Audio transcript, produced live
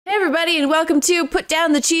Hey everybody, and welcome to Put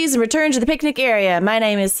Down the Cheese and Return to the Picnic Area. My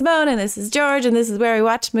name is Simone, and this is George, and this is where we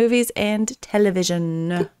watch movies and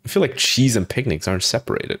television. I feel like cheese and picnics aren't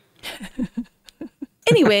separated.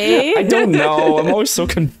 Anyway. I don't know. I'm always so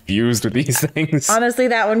confused with these things. Honestly,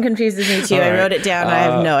 that one confuses me too. I wrote it down. I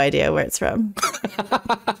have no idea where it's from.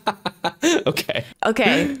 Okay.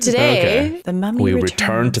 Okay, today, The Mummy We Returns.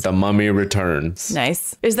 return to The Mummy Returns.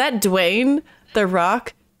 Nice. Is that Dwayne The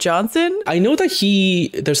Rock Johnson? I know that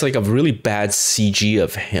there's like a really bad CG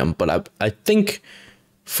of him, but I think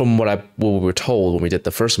from what we were told when we did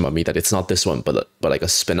the first Mummy that it's not this one, but like a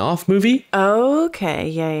spin-off movie. Okay,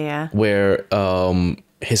 yeah. Where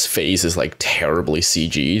his face is like terribly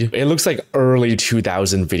CG'd. It looks like early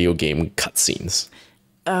 2000 video game cutscenes.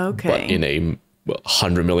 Okay. But in a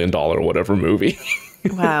 $100 million or whatever movie.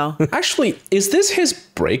 Wow. Actually, is this his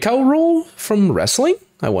breakout role from wrestling?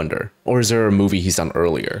 I wonder. Or is there a movie he's done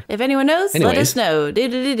earlier? If anyone knows, let us know.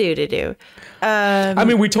 I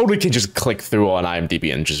mean, we totally can just click through on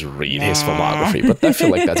IMDb and just read his filmography, but I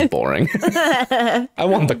feel like that's boring. I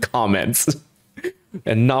want the comments.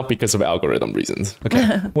 And not because of algorithm reasons.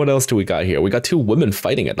 Okay, what else do we got here? We got two women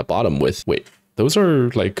fighting at the bottom with... Wait, those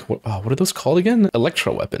are like... what are those called again?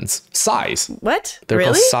 Electro weapons. Sais. What? They're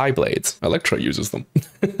really? called Sai blades. Electro uses them.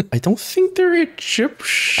 I don't think they're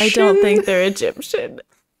Egyptian. I don't think they're Egyptian.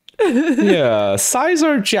 Yeah, Sais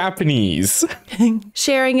are Japanese.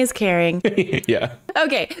 Sharing is caring. Yeah.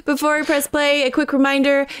 Okay, before we press play, a quick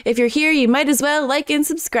reminder. If you're here, you might as well like and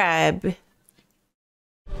subscribe.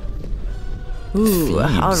 Ooh,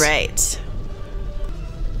 Thieves. All right.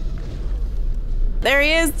 There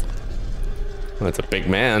he is. That's a big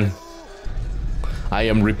man. I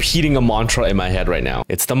am repeating a mantra in my head right now.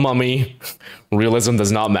 It's the mummy. Realism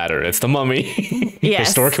does not matter. It's the mummy. Yes.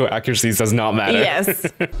 Historical accuracy does not matter. Yes.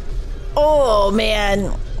 Oh,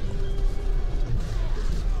 man.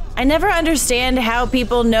 I never understand how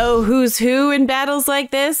people know who's who in battles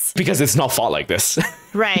like this. Because it's not fought like this.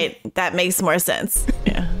 Right. That makes more sense.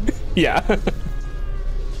 Yeah. Yeah.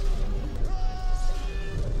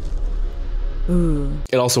 Ooh.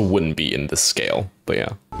 It also wouldn't be in this scale, but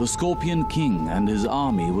yeah. The Scorpion King and his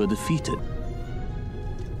army were defeated.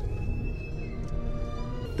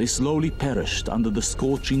 They slowly perished under the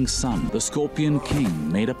scorching sun. The Scorpion King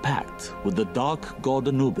made a pact with the dark god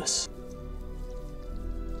Anubis.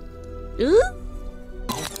 Ooh.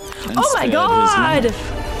 And Oh my spared his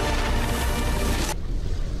god! life.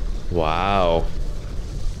 Wow.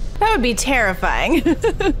 That would be terrifying.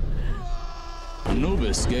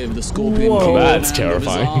 Anubis gave the Scorpion Whoa. King That's command of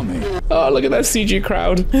his terrifying. army. Oh, look at that CG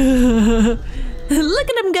crowd. Look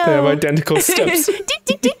at him go. They have identical steps. Do,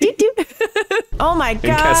 do, do, do, do. Oh my god.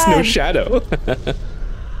 And cast no shadow.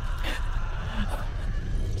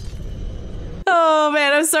 Oh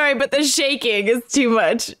man, I'm sorry, but the shaking is too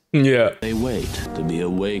much. Yeah. They wait to be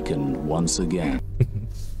awakened once again.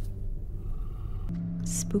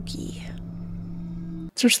 Spooky.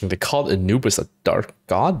 Interesting. They called Anubis a dark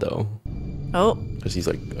god, though. Oh, Because he's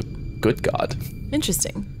like a good god.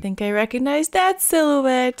 interesting. Think I recognize that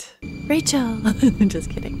silhouette. Rachel. Just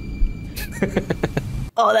kidding.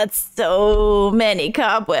 Oh, that's so many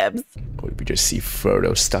cobwebs. What, we just see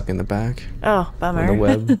Frodo stuck in the back Oh, bummer. on the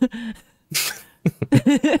web.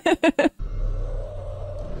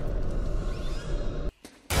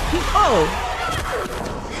 Oh.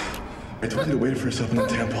 I told you to wait for us up in the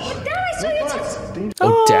temple.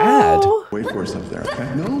 Oh, Dad. Wait for us up there,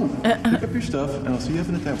 okay? No. Pick up your stuff, and I'll see you up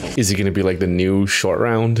in the temple. Is he going to be like the new short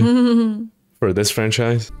round for this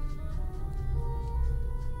franchise?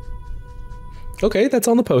 Okay, that's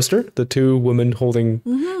on the poster. The two women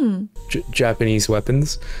holding Japanese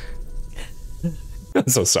weapons. I'm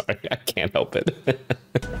so sorry. I can't help it.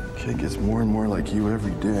 Kid gets more and more like you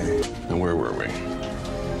every day. And where were we?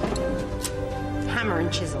 Hammer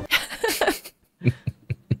and chisel.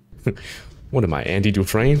 What am I, Andy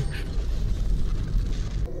Dufresne?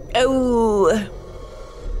 Oh.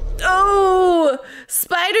 Oh.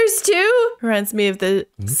 Spiders too? Reminds me of the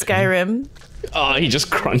Skyrim. Oh, he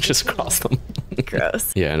just crunches across them.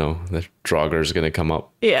 Gross. Yeah, I know. The Draugr's gonna come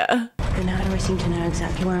up. Yeah. Then how do I seem to know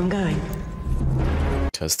exactly where I'm going?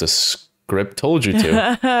 Because the script told you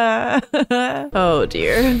to. Oh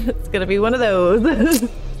dear. It's gonna be one of those.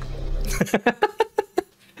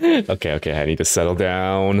 Okay, I need to settle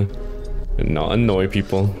down and not annoy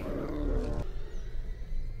people.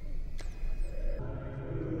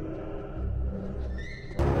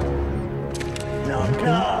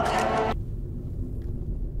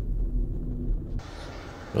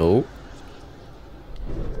 Oh.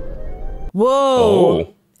 Whoa.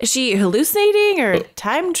 Oh. Is she hallucinating or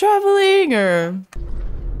time traveling or?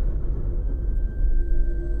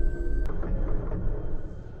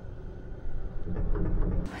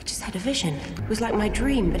 had a vision. It was like my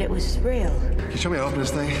dream, but it was real. Can you show me how to open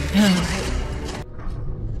this thing?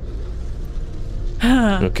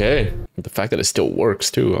 Okay. The fact that it still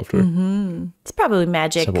works too after It's probably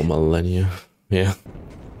magic. several millennia. Yeah.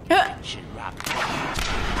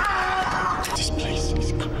 This place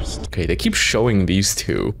is cursed. Okay, they keep showing these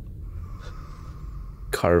two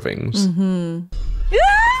carvings.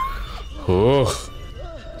 Oh.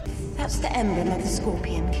 That's the emblem of the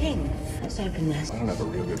Scorpion King. Let's open this. I don't have a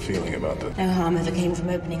real good feeling about that. No harm ever came from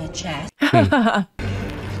opening a chest.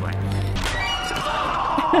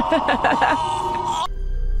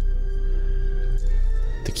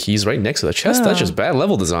 The key's right next to the chest. That's just bad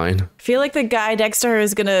level design. I feel like the guy next to her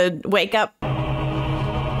is gonna wake up.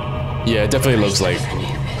 Yeah, it definitely looks like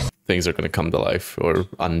things are gonna come to life or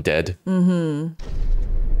undead.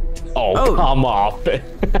 Oh, come off.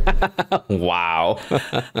 Wow.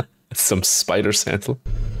 Some spider sandal.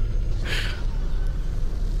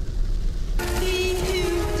 He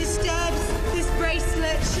who disturbs this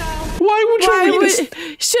bracelet shall. Why would you read this?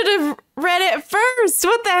 Should have read it first.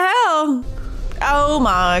 What the hell? Oh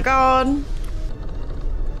my god.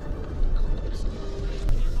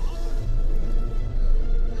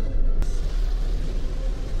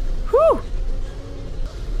 Whew.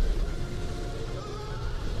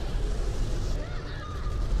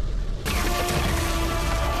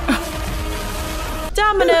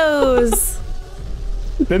 Dominoes.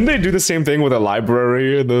 Didn't they do the same thing with a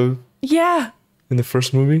library in the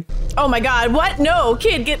first movie? Oh my god, what? No,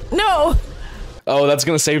 kid, no. Oh, that's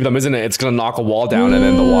gonna save them, isn't it? It's gonna knock a wall down and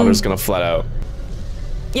then the water's gonna flood out.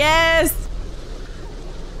 Yes.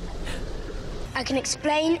 I can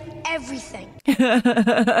explain everything.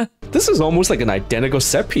 This is almost like an identical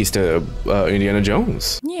set piece to Indiana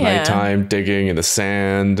Jones. Yeah. Nighttime, digging in the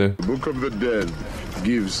sand. The Book of the Dead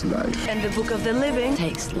gives life. And the Book of the Living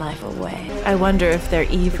takes life away. I wonder if they're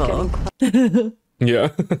evil. Yeah.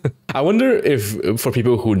 I wonder if, for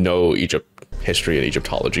people who know Egypt history and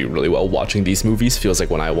Egyptology really well, watching these movies feels like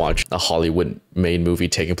when I watch a Hollywood-made movie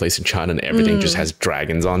taking place in China and everything just has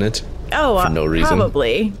dragons on it. Oh, for no reason.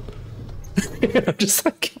 Probably. I'm just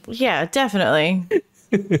like... Yeah, definitely.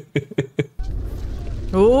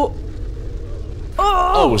 Oh.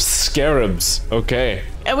 Oh, scarabs. Okay.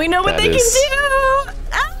 And we know what That they is- can do.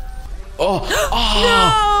 Ah. Oh,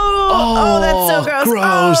 No. Oh, that's so gross.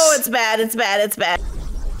 gross. Oh, it's bad. It's bad. It's bad.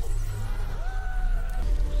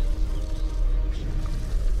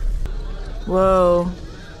 Whoa.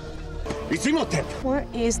 Where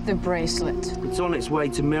is the bracelet? It's on its way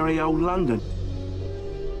to merry old London.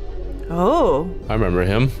 Oh. I remember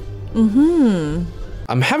him.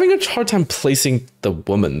 I'm having a hard time placing the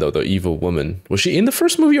woman, though, the evil woman. Was she in the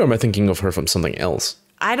first movie, or am I thinking of her from something else?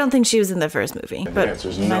 I don't think she was in the first movie, but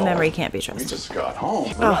answer's my no. memory can't be We trusted. just got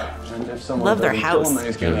home. Oh, And if someone love their doesn't house. kill him, then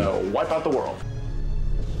he's gonna wipe out the world.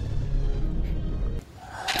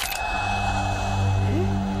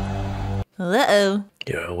 Uh-oh.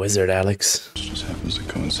 You're a wizard, Alex. This just happens to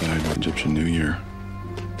coincide with Egyptian New Year.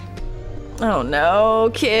 Oh no,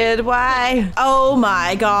 kid, why? Oh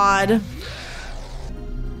my god.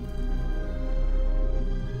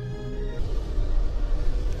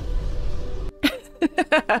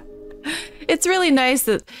 It's really nice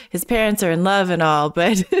that his parents are in love and all,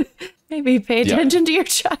 but maybe pay attention to your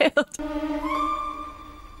child.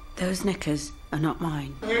 Those knickers are not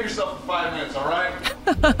mine. Give yourself 5 minutes, all right?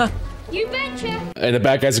 You betcha. And the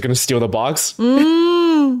bad guys are gonna steal the box?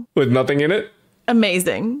 With nothing in it?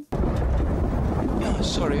 Amazing. Oh,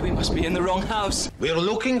 sorry, we must be in the wrong house. We're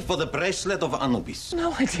looking for the bracelet of Anubis.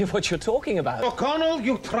 No idea what you're talking about. O'Connell,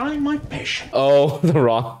 you try my patience. Oh, the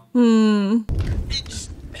raw.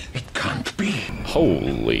 It can't be.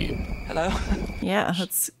 Holy. Hello? Yeah,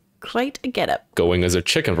 that's quite a getup. Going as a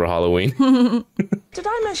chicken for Halloween. Did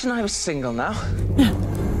I mention I was single now?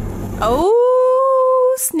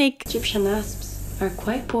 Oh, snake. Egyptian asps are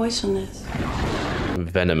quite poisonous.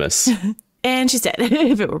 Venomous. And she's dead,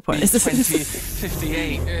 if it were pointless.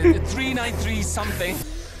 2058. 393 something.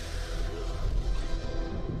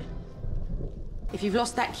 If you've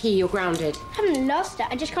lost that key, you're grounded. I haven't lost it,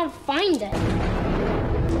 I just can't find it.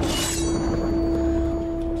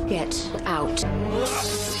 Get out.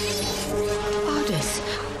 Otis,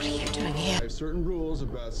 what are you doing here? I have certain rules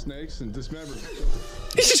about snakes and dismemberment.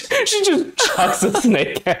 She just chucks a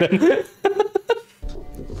snake at him.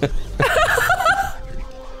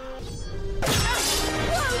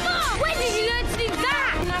 When did you learn to do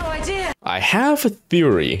that? No idea. I have a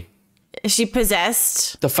theory. Is she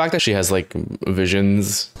possessed? The fact that she has like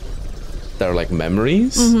visions that are like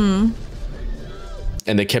memories.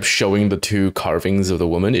 And they kept showing the 2 carvings of the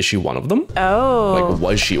woman. Is she one of them? Oh. Like,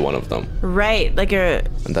 was she one of them? Right, like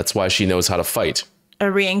And that's why she knows how to fight.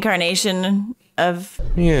 a reincarnation of...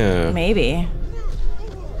 Yeah. Maybe.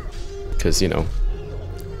 Because, you know,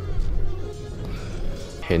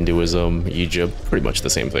 Hinduism, Egypt, pretty much the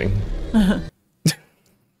same thing.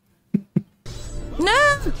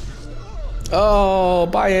 No! Oh,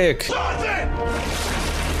 Bayek!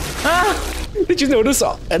 Did you notice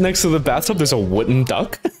next to the bathtub there's a wooden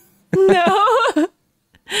duck? No!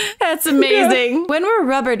 That's amazing. Yeah. When were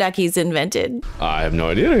rubber duckies invented? I have no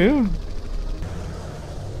idea, yeah.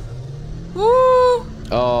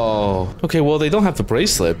 Oh, okay, well, they don't have the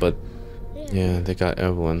bracelet, but yeah, they got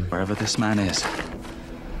Evelyn. Wherever this man is,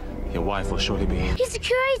 your wife will surely be. He's the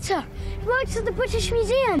curator. He works at the British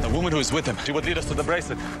Museum. The woman who is with him. She would lead us to the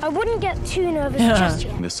bracelet. I wouldn't get too nervous just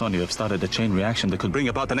yet. In the sun, you have started a chain reaction that could bring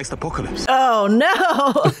about the next apocalypse. Oh,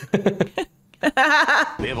 no!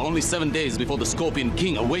 We have only 7 days before the Scorpion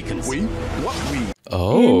King awakens. We? What we?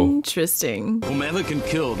 Oh. Interesting. Whomever can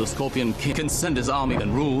kill the Scorpion King can send his army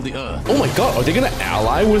and rule the earth. Oh my god, are they gonna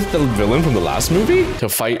ally with the villain from the last movie to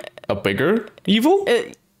fight a bigger evil?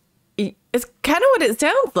 It's kind of what it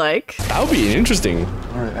sounds like. That would be interesting.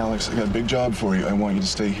 All right, Alex, I got a big job for you. I want you to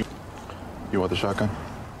stay here. You want the shotgun?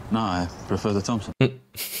 No, I prefer the Thompson.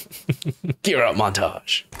 Gear up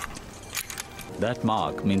montage. That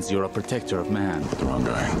mark means you're a protector of man. The wrong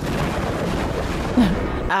guy.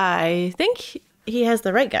 I think he has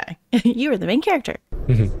the right guy. You are the main character.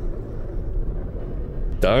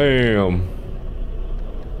 Damn.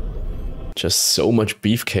 Just so much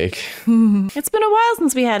beefcake. It's been a while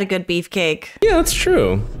since we had a good beefcake. Yeah, that's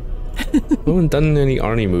true. We haven't done any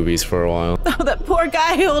Arnie movies for a while. Oh, that poor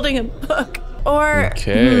guy holding a book. Or,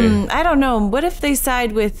 I don't know, what if they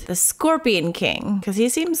side with the Scorpion King? Because he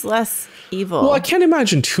seems less evil. Well, I can't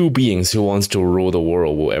imagine 2 beings who wants to rule the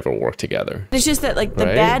world will ever work together. It's just that, like, the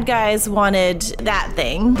bad guys wanted that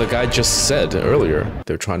thing. The guy just said earlier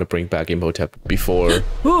they're trying to bring back Imhotep before...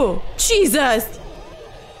 Ooh, Jesus!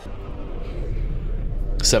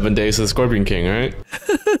 7 days to the Scorpion King, right?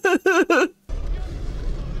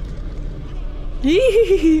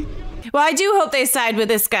 Well, I do hope they side with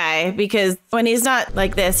this guy, because when he's not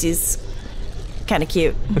like this, he's kind of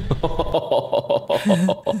cute.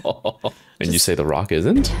 And you say The Rock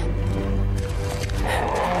isn't?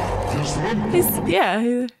 Yeah,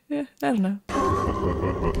 I don't know.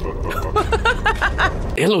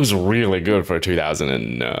 It looks really good for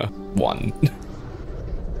 2001.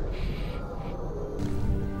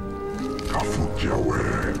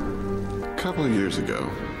 A couple of years ago,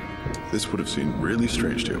 this would have seemed really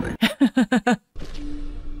strange to me.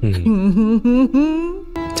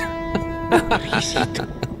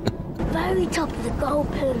 Very top of the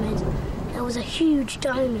gold pyramid, there was a huge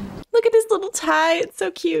diamond. Look at his little tie. It's so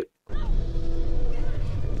cute.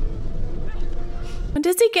 When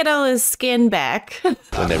does he get all his skin back? When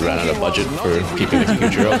they ran out of budget for keeping the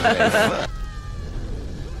future up.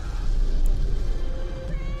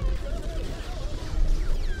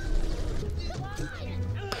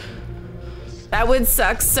 That would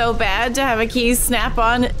suck so bad to have a key snap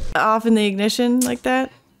on off in the ignition like that.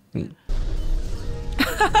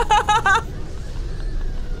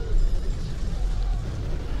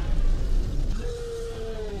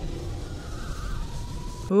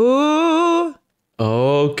 Ooh.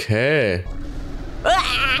 Okay.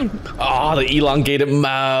 Oh, the elongated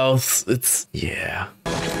mouth. It's, yeah.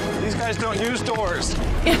 These guys don't use doors.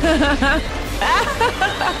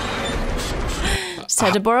 Just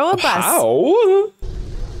had to borrow a bus. How?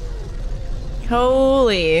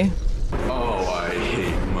 Holy. Oh, I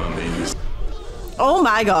hate mummies. Oh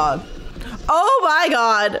my god. Oh my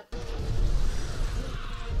god.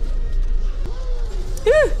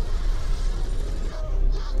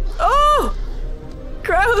 Oh!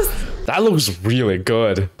 Gross. That looks really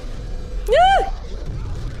good.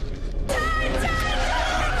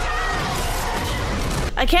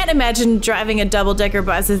 I can't imagine driving a double-decker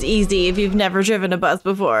bus is easy if you've never driven a bus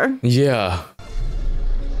before. Yeah.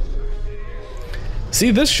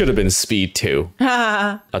 See, this should have been Speed 2.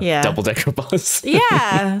 A double-decker bus.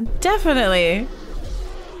 Yeah, definitely.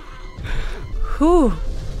 Whew.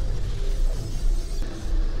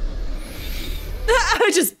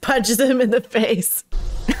 I just punches him in the face.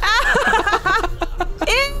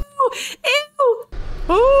 Ew! Ew!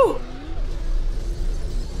 Ooh!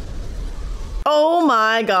 Oh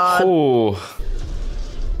my god. Oh.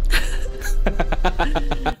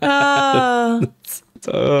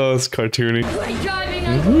 Oh, it's cartoony.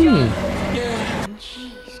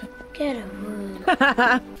 Get a room.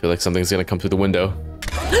 I feel like something's gonna come through the window.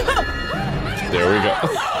 There we go.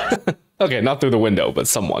 Okay, not through the window, but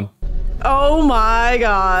someone. Oh my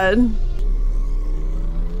god.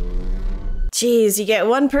 Jeez, you get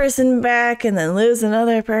one person back and then lose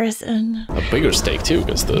another person. A bigger stake too,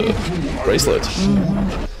 because the bracelet.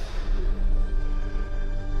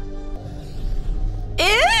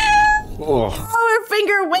 Ew! Oh. Her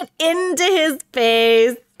finger went into his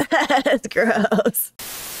face. That's gross.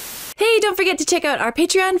 Hey, don't forget to check out our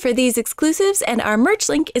Patreon for these exclusives, and our merch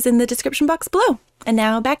link is in the description box below. And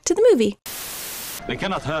now back to the movie. They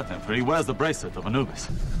cannot hurt him, for he wears the bracelet of Anubis.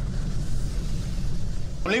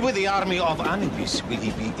 Only with the army of Anubis will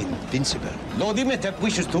he be invincible. Lord Imhotep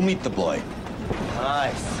wishes to meet the boy.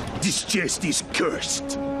 Nice. This chest is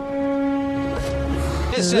cursed.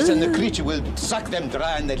 Yes, yes, and the creature will suck them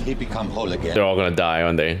dry and then he become whole again. They're all gonna die,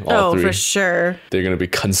 aren't they? All three. For sure. They're gonna be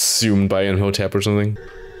consumed by Imhotep or something.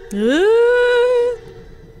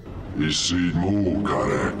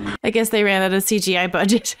 I guess they ran out of CGI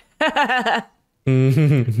budget.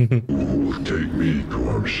 Take me to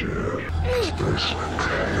Hampshire. This bracelet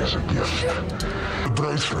is a gift. The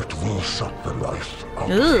bracelet will suck the life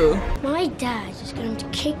out of you. My dad is going to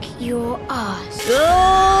kick your ass.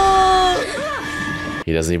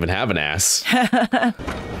 He doesn't even have an ass.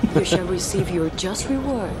 You shall receive your just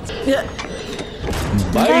rewards.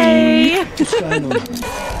 Bye.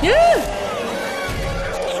 Yeah.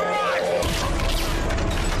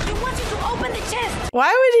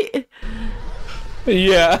 Why would he?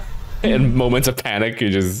 Yeah. In moments of panic, you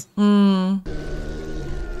just. Oh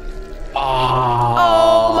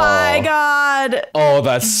my god. Oh,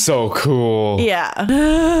 that's so cool. Yeah.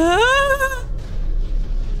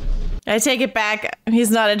 I take it back. He's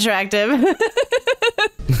not attractive.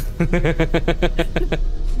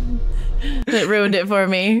 It ruined it for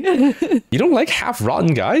me. You don't like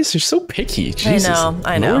half-rotten guys? You're so picky. Jesus.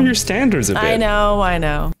 I know. Lower your standards a bit. I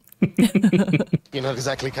know. You're not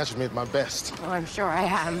exactly catching me at my best. Oh, I'm sure I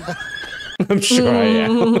am. I'm sure I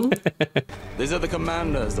am. These are the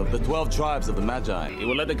commanders of the 12 tribes of the Magi. He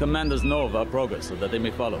will let the commanders know of our progress so that they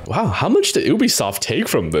may follow. Wow, how much did Ubisoft take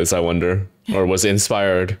from this, I wonder? Or was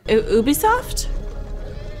inspired? Ubisoft?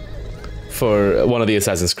 For one of the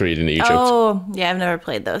Assassin's Creed in Egypt. Oh, yeah, I've never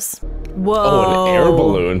played those. Whoa. Oh, an air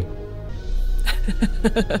balloon.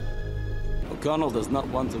 O'Connell does not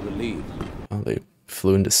want to believe. Oh, they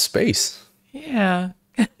flew into space. Yeah.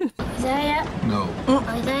 Are you there yet? No.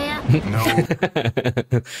 Are you there yet?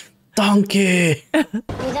 No. Donkey! Are you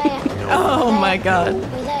there yet? Oh my god. Are you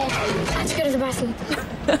there yet? I have to go to the bathroom.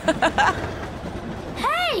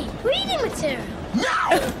 Hey! Reading material! No!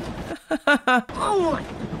 Oh my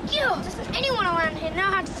god! Doesn't anyone around here know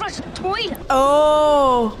how to flush a toilet?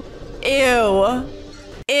 Oh. Ew.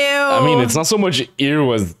 I mean, it's not so much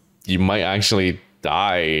ew as you might actually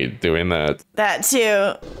die doing that. That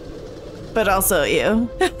too. But also ew.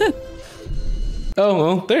 Oh,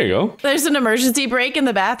 well, there you go. There's an emergency break in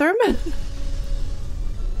the bathroom.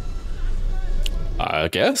 I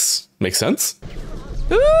guess. Makes sense.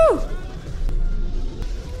 Ooh.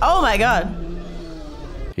 Oh my god.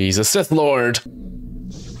 He's a Sith Lord.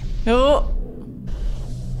 Oh.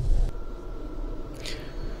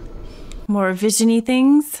 More visiony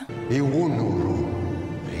things.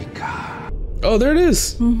 Oh, there it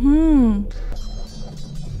is. Mm-hmm.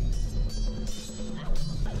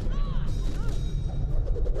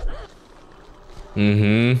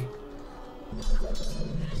 Mm-hmm.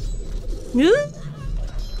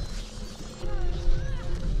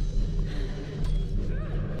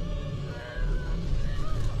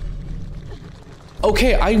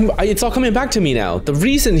 Okay, it's all coming back to me now. The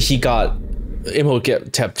reason he got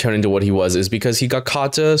Imhotep turned into what he was is because he got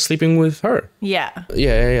caught sleeping with her. Yeah.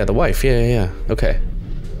 Yeah, the wife. Yeah. Okay.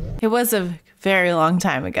 It was a very long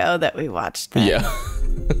time ago that we watched that. Yeah.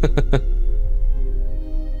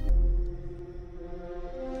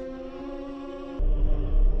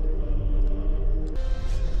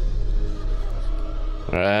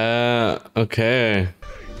 Okay.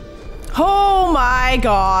 Oh my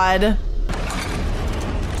god.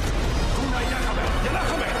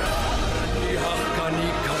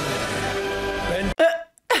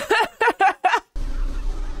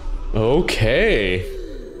 Okay.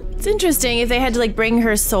 It's interesting if they had to like bring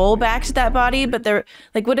her soul back to that body, but they're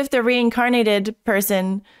like, what if the reincarnated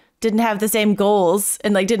person didn't have the same goals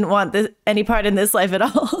and like didn't want any part in this life at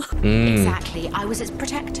all? Exactly. I was its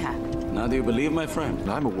protector. Now do you believe, my friend?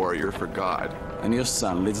 I'm a warrior for God. And your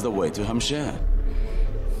son leads the way to Hampshire.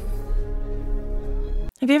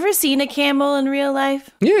 Have you ever seen a camel in real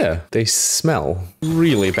life? Yeah, they smell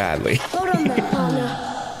really badly. Hold on there, partner.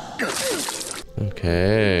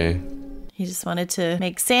 Okay. He just wanted to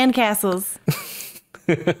make sandcastles.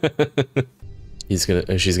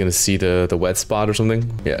 She's gonna see the wet spot or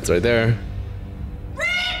something. Yeah, it's right there.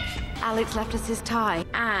 Alex left us his tie,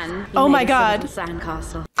 and oh my god,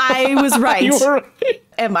 sandcastle. I was right. You were right.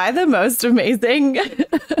 Am I the most amazing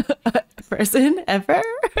person ever?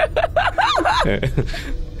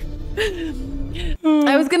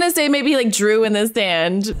 I was gonna say maybe like drew in the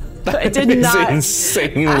sand, but I did not. It's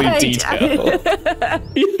insanely detailed.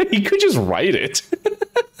 He could just write it.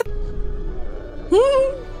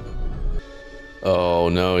 Oh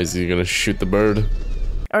no, is he gonna shoot the bird?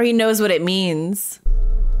 Or he knows what it means.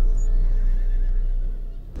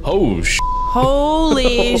 Oh sh.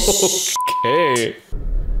 Holy Okay.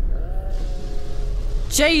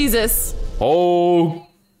 Jesus.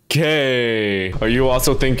 Okay. Are you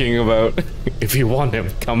also thinking about if you want him,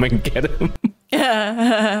 come and get him?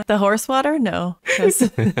 The horse water? No.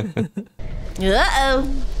 Uh-oh.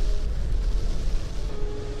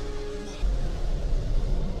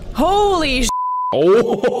 Holy sh.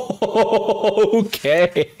 Oh,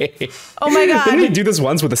 okay. Oh my god. Didn't he do this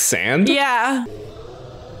once with the sand? Yeah.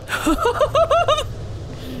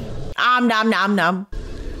 Nom nom nom.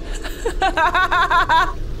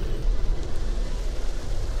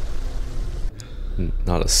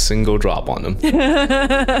 Not a single drop on him.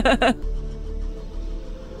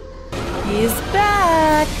 He's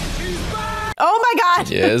back. Oh my god.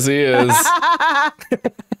 Yes, he is.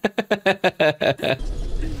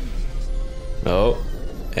 Oh,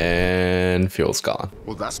 and fuel's gone.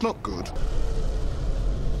 Well, that's not good.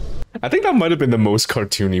 I think that might have been the most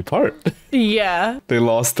cartoony part. Yeah. They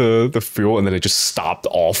lost the fuel and then it just stopped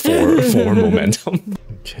all four momentum.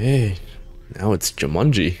 Okay, now it's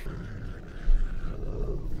Jumanji.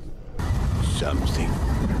 Something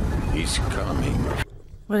is coming.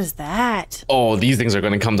 What is that? Oh, these things are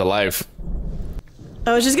gonna come to life.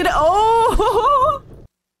 I was just gonna. Oh.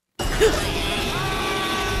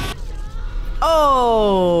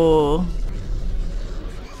 Oh.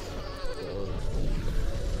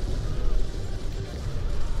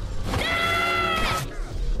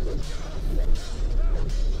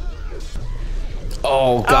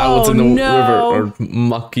 Oh god, what's in the river or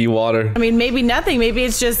mucky water? I mean, maybe nothing. Maybe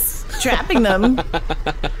it's just trapping them.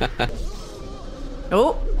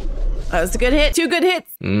 Oh, that was a good hit. 2 good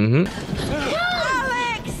hits. No,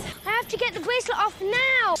 Alex! I have to get the bracelet off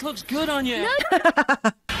now. This looks good on you. No.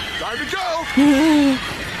 Time to go!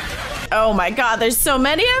 Oh my god, there's so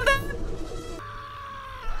many of them.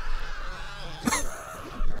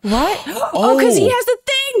 What? Oh, because he has the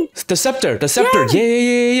thing. The scepter.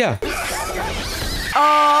 Yeah.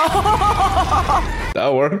 Oh.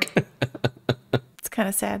 That'll work. It's kind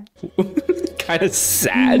of sad. Kind of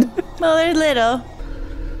sad. Well, they're little.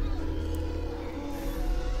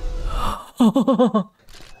 Oh.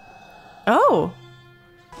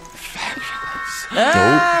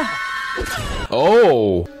 Ah.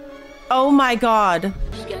 Oh. Oh my god.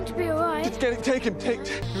 It's going to be alright. Take him. You're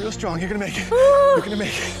real strong. You're gonna make it. You're gonna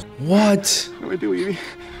make it. What? What do I do, Evie?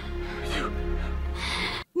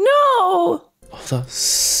 No. Oh, that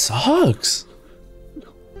sucks.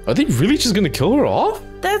 Are they really just gonna kill her off?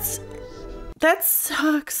 That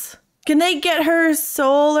sucks. Can they get her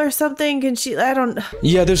soul or something? Can she? I don't.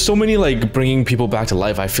 Yeah, there's so many like bringing people back to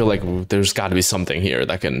life. I feel like there's got to be something here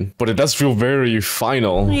that can, but it does feel very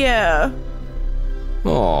final. Yeah.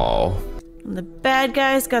 Oh. And the bad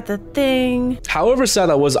guys got the thing. However sad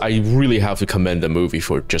that was, I really have to commend the movie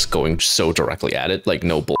for just going so directly at it. Like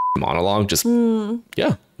no monologue, just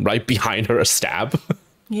yeah, right behind her a stab.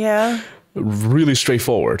 Yeah. Really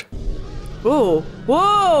straightforward. Ooh.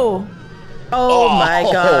 Whoa. Oh my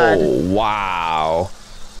god. Oh, wow.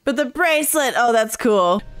 But the bracelet. Oh, that's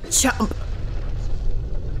cool. Chomp.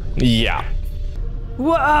 Yeah.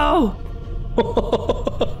 Whoa.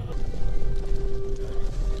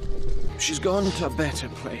 She's gone to a better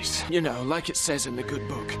place. You know, like it says in the good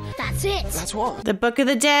book. That's it. That's what? The Book of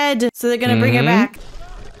the Dead. So they're gonna bring her back.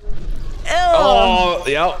 Ew. Oh,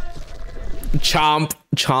 yep. Chomp,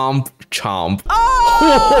 chomp, chomp.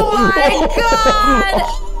 Oh my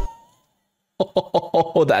god.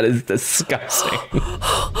 Oh, that is disgusting.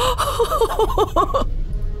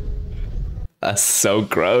 That's so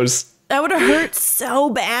gross. That would have hurt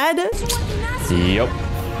so bad. Yep.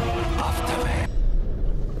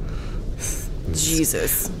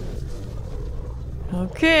 Jesus.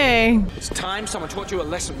 Okay. It's time someone taught you a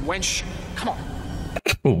lesson, wench. Come on.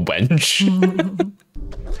 Wench.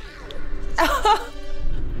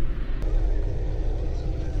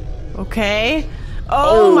 Okay.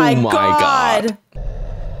 Oh my god.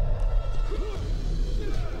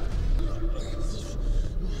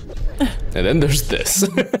 And then there's this.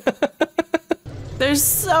 There's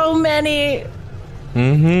so many.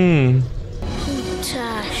 Mm-hmm.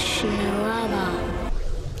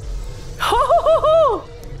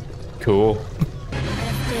 Cool.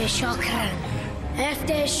 Efter chakran.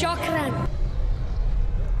 Efter chakran.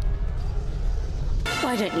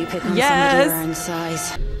 Why don't you pick on Yes. somebody your own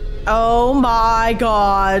size? Oh my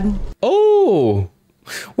god. Oh!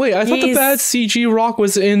 Wait, I thought the He's- bad CG Rock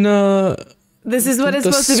was in, This is what it's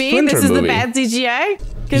The supposed to be? Splinter This is the movie. bad CGI?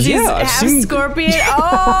 Because Yeah, he's I've half seen- scorpion.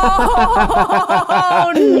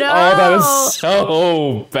 Oh no! Oh, that is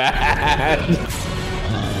so bad.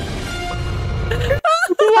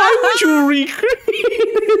 Why would you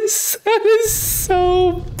recreate this? That is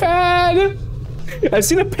so bad. I've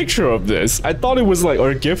seen a picture of this. I thought it was like,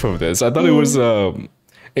 or a gif of this. I thought it was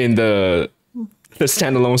in the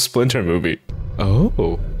standalone Splinter movie.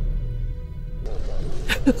 Oh.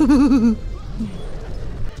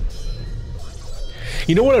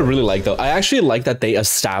 You know what I really like though? I actually like that they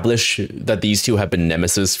establish that these two have been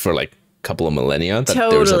nemesis for like a couple of millennia. That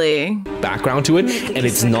Totally. there's a background to it, and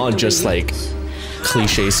it's not just like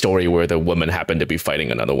cliche story where the woman happened to be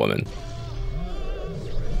fighting another woman.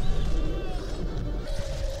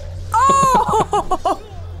 Oh!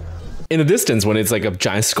 In the distance, when it's like a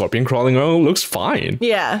giant scorpion crawling around, it looks fine.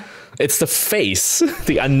 Yeah. It's the face,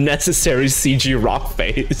 the unnecessary CG rock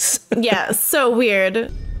face. Yeah, so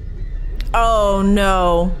weird. Oh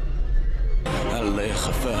no.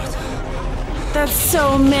 That's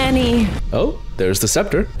so many. Oh, there's the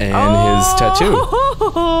scepter and his tattoo.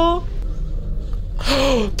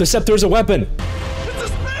 The scepter is a weapon. It's a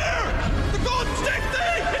spear! The golden stick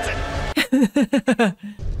thing!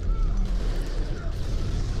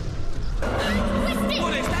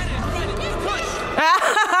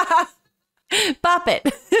 Bop it.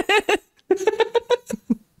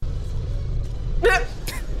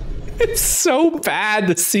 It's so bad,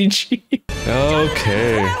 the CG.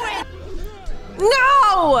 Okay.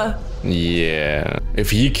 No! Yeah. If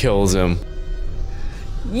he kills him.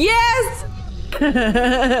 Yes!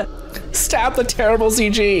 Stab the terrible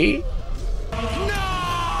CG.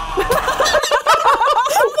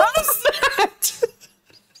 What was that?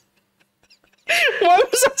 Why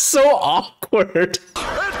was that so awkward?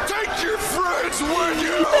 And take your friends with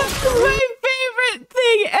you! That's my favorite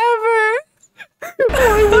thing ever.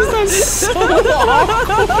 Why was that so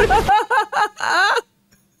awkward?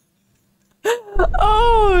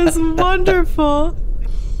 Oh, it's wonderful.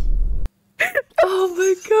 Oh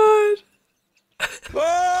my god.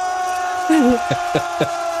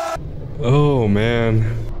 Oh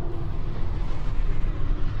man.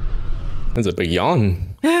 That's a big yawn.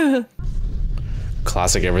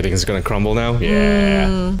 Classic, everything's gonna crumble now?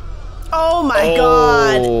 Yeah. Oh my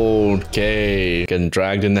god. Okay. Getting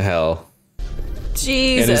dragged into hell.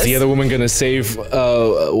 Jesus. And is the other woman gonna save,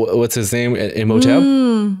 what's his name? Imhotep?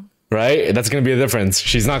 Right? That's gonna be the difference.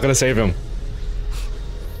 She's not gonna save him.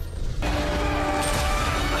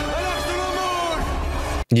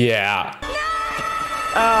 Yeah.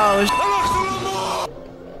 Oh.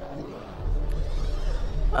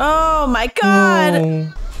 Oh my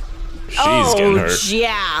god. She's getting hurt.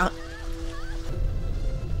 Yeah.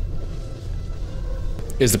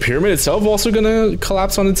 Is the pyramid itself also gonna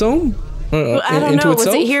collapse on its own? I don't know. Was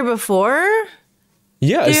it here before?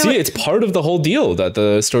 Yeah, see, it's part of the whole deal that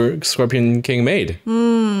the Scorpion King made.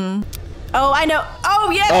 Oh, I know. Oh,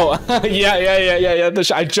 yeah. Oh, yeah.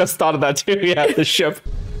 I just thought of that too. Yeah, the ship.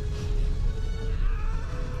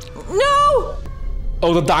 No.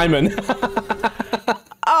 Oh, the diamond.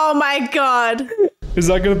 Oh my god. Is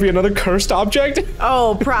that gonna be another cursed object?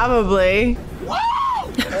 Oh, probably.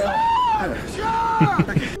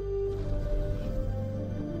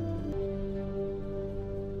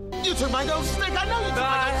 You took my gold stick! I know you took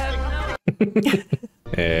my gold stick!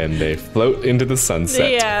 And they float into the sunset.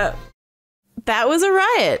 Yeah. That was a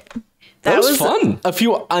riot. That was fun. A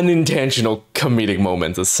few unintentional comedic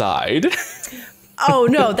moments aside. Oh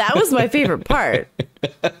no, that was my favorite part.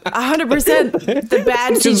 100% the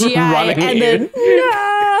bad Just CGI running and then in.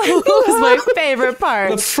 no was my favorite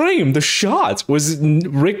part. The frame, the shot was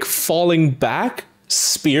Rick falling back,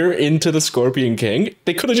 spear into the Scorpion King.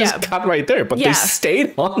 They could have just cut right there, but they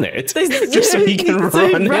stayed on it just so he can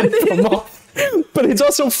run in from off. But it's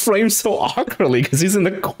also framed so awkwardly because he's in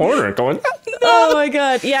the corner going. Oh my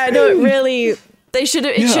god! Yeah, no, it really. They should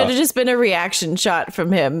have. It should have just been a reaction shot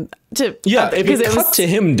from him to. If it cut to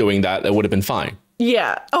him doing that, it would have been fine.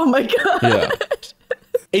 Yeah. Oh my god. Yeah.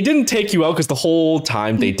 It didn't take you out because the whole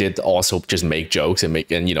time they did also just make jokes and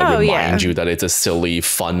remind you that it's a silly,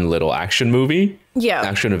 fun little action movie. Yeah.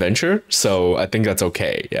 Action adventure. So I think that's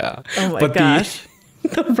okay. Yeah. Oh my gosh.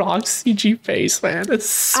 The Rock CG face, man, it's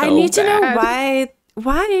so I need to know bad.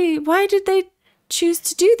 why did they choose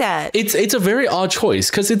to do that? It's a very odd choice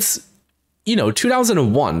because it's you know,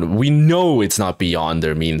 2001, we know it's not beyond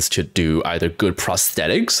their means to do either good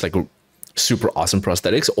prosthetics, like super awesome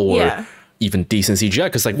prosthetics, or even decent CGI.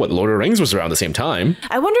 Because like, what, Lord of the Rings was around the same time.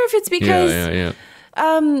 I wonder if it's because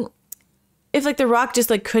if like The Rock just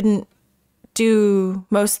like couldn't do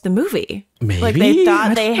most of the movie. Maybe like they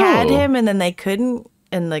thought they had him and then they couldn't,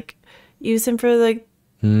 and like use him for like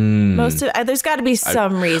most of. There's got to be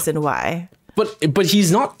some reason why. But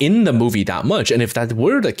he's not in the movie that much, and if that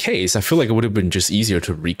were the case, I feel like it would have been just easier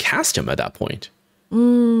to recast him at that point.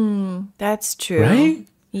 That's true, right?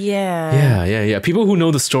 Yeah. People who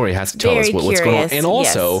know the story has to tell us what's going on, and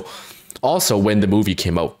also when the movie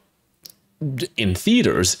came out in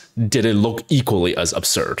theaters, did it look equally as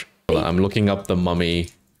absurd? I'm looking up the Mummy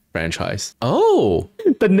franchise. Oh,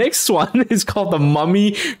 the next one is called The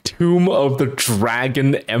Mummy: Tomb of the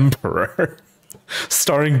Dragon Emperor.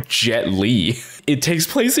 Starring Jet Li. It takes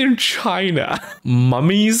place in China.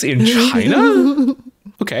 Mummies in China?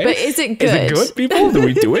 Okay. But is it good? Is it good, people? Do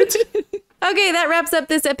we do it? Okay, that wraps up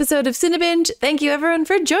this episode of Cinebinge. Thank you, everyone,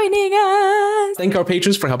 for joining us. Thank our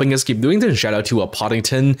patrons for helping us keep doing this. Shout out to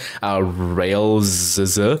Poddington, Rails,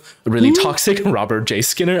 Really Toxic, Robert J.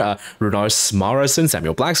 Skinner, Runar Smarrison,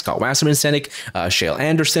 Samuel Black, Scott Wasserman, Senik, Shale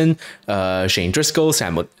Anderson, Shane Driscoll,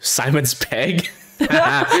 Simon's Peg,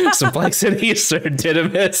 Simplexity, Sir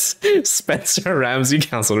Didymus, Spencer Ramsey,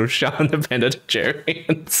 Counselor Sean, the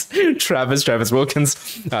Panditarians, Travis Wilkins,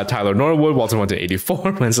 Tyler Norwood, Walter 184,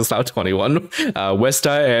 Wenceslao 21,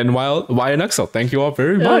 Westa, and Wyan Uxel. Thank you all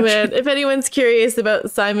very much. Oh man, if anyone's curious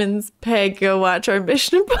about Simon's Peg, go watch our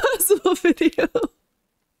Mission Impossible video.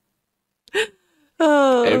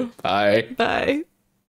 Okay, bye. Bye.